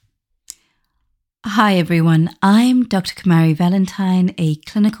Hi everyone, I'm Dr. Kamari Valentine, a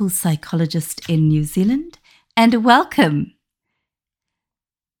clinical psychologist in New Zealand, and welcome.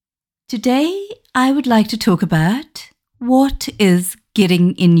 Today I would like to talk about what is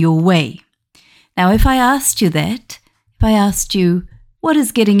getting in your way. Now if I asked you what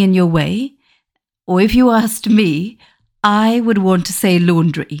is getting in your way, or if you asked me, I would want to say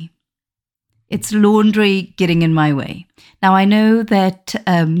laundry. It's laundry getting in my way. Now, I know that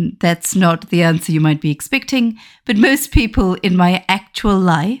that's not the answer you might be expecting, but most people in my actual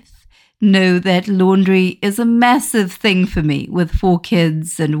life know that laundry is a massive thing for me with 4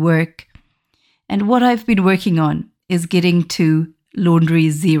 kids and work. And what I've been working on is getting to laundry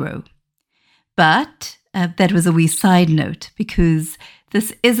zero. But that was a wee side note because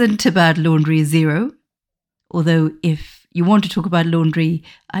this isn't about laundry zero, although if you want to talk about laundry,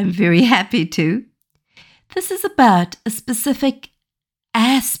 I'm very happy to. This is about a specific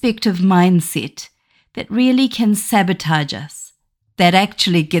aspect of mindset that really can sabotage us, that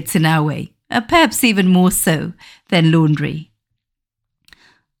actually gets in our way, perhaps even more so than laundry.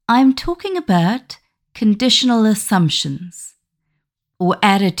 I'm talking about conditional assumptions or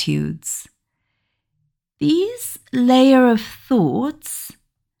attitudes. These layer of thoughts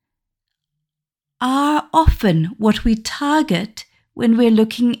are often what we target when we're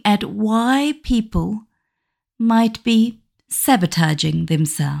looking at why people might be sabotaging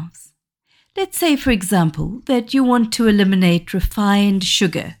themselves. Let's say, for example, that you want to eliminate refined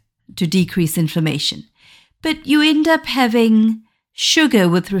sugar to decrease inflammation, but you end up having ice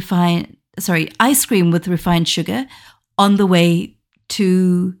cream with refined sugar on the way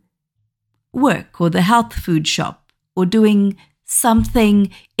to work or the health food shop or doing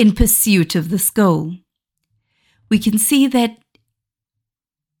something in pursuit of this goal. We can see that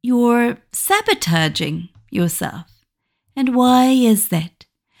you're sabotaging yourself. And why is that?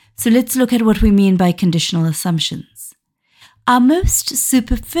 So let's look at what we mean by conditional assumptions. Our most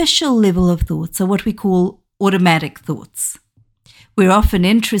superficial level of thoughts are what we call automatic thoughts. We're often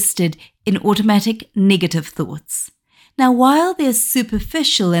interested in automatic negative thoughts. Now, while they're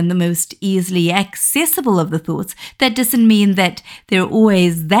superficial and the most easily accessible of the thoughts, that doesn't mean that they're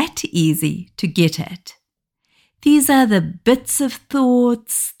always that easy to get at. These are the bits of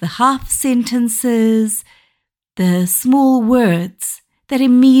thoughts, the half sentences, the small words that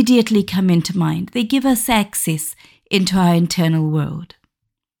immediately come into mind. They give us access into our internal world.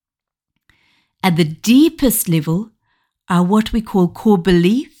 At the deepest level are what we call core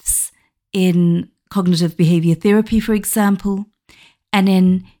beliefs in cognitive behavior therapy, for example, and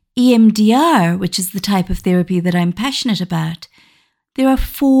in EMDR, which is the type of therapy that I'm passionate about, there are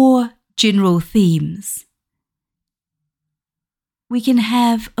 4 general themes. We can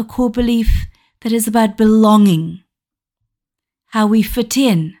have a core belief that is about belonging, how we fit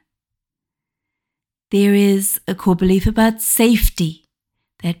in. There is a core belief about safety,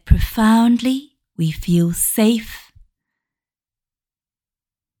 that profoundly we feel safe.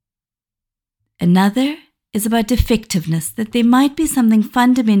 Another is about defectiveness, that there might be something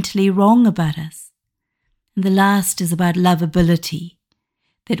fundamentally wrong about us. And the last is about lovability,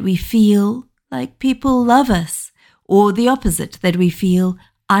 that we feel like people love us, or the opposite, that we feel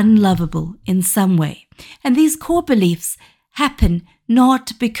unlovable in some way. And these core beliefs happen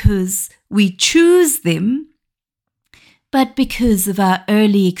not because we choose them, but because of our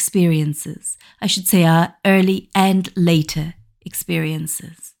early experiences. I should say our early and later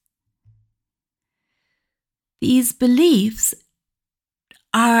experiences. These beliefs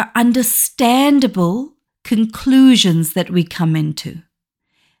are understandable conclusions that we come into.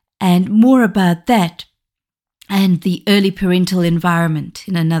 And more about that and the early parental environment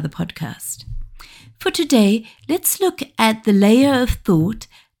in another podcast. For today, let's look at the layer of thought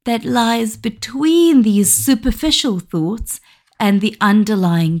that lies between these superficial thoughts and the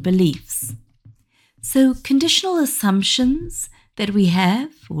underlying beliefs. So conditional assumptions that we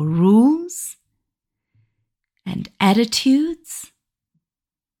have, or rules, and attitudes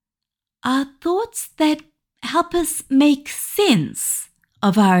are thoughts that help us make sense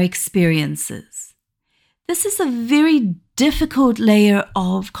of our experiences. This is a very difficult layer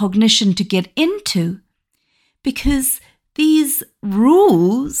of cognition to get into because these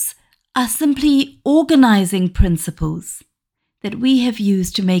rules are simply organizing principles that we have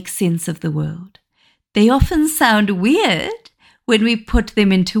used to make sense of the world. They often sound weird when we put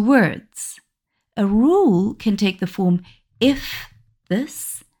them into words. A rule can take the form, if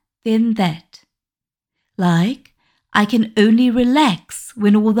this, then that. Like, I can only relax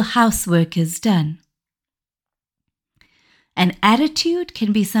when all the housework is done. An attitude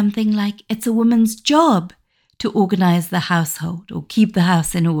can be something like, it's a woman's job to organize the household or keep the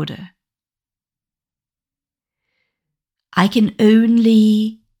house in order. I can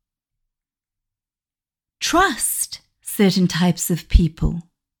only trust certain types of people,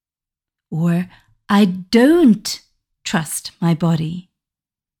 or I don't trust my body.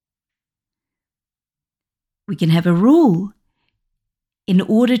 We can have a rule. In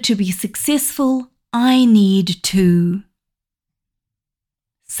order to be successful, I need to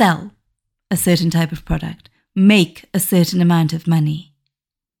sell a certain type of product, make a certain amount of money.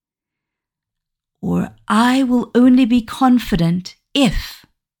 Or I will only be confident if.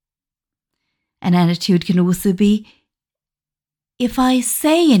 An attitude can also be, if I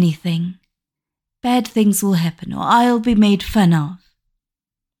say anything, bad things will happen, or I'll be made fun of.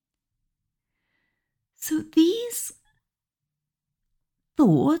 So these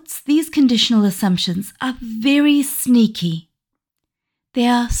thoughts, these conditional assumptions are very sneaky. They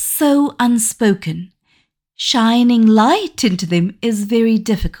are so unspoken. Shining light into them is very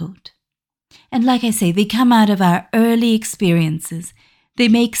difficult. And like I say, they come out of our early experiences. They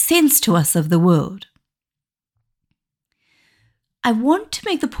make sense to us of the world. I want to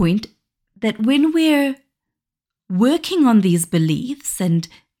make the point that when we're working on these beliefs, and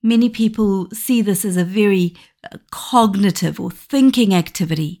many people see this as a very cognitive or thinking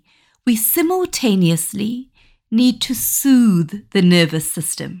activity, we simultaneously need to soothe the nervous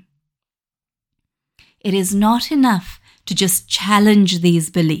system. It is not enough to just challenge these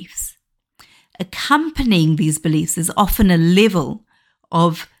beliefs. Accompanying these beliefs is often a level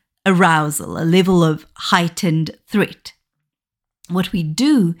of arousal, a level of heightened threat. What we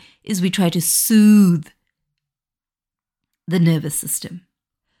do is we try to soothe the nervous system.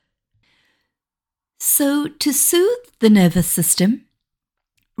 So to soothe the nervous system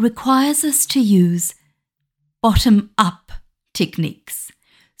requires us to use bottom-up techniques.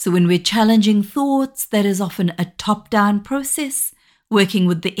 So when we're challenging thoughts, that is often a top-down process working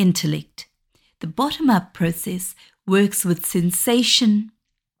with the intellect. The bottom-up process works with sensation,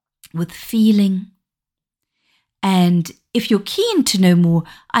 with feeling. And if you're keen to know more,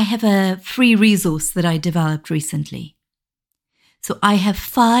 I have a free resource that I developed recently. So I have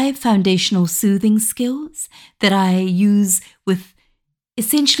 5 foundational soothing skills that I use with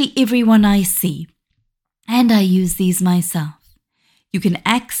essentially everyone I see. And I use these myself. You can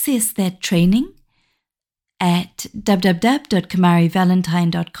access that training at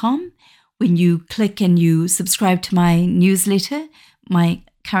www.kamarivalentine.com. When you click and you subscribe to my newsletter, my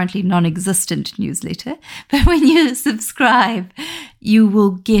currently non-existent newsletter, but when you subscribe, you will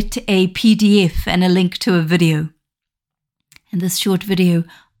get a PDF and a link to a video. In this short video,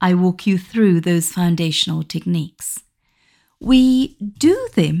 I walk you through those foundational techniques. We do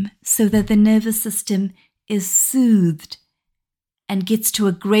them so that the nervous system is soothed and gets to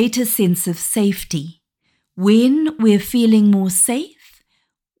a greater sense of safety. When we're feeling more safe,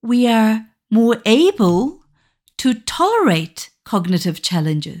 we are more able to tolerate cognitive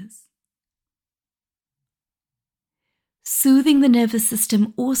challenges. Soothing the nervous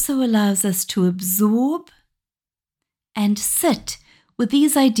system also allows us to absorb and sit with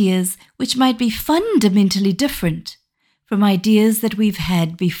these ideas which might be fundamentally different from ideas that we've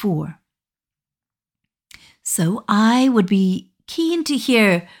had before. So I would be keen to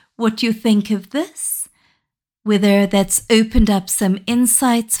hear what you think of this, whether that's opened up some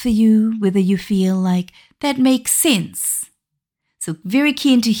insights for you, whether you feel like that makes sense. So very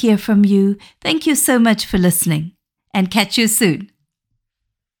keen to hear from you. Thank you so much for listening, and catch you soon.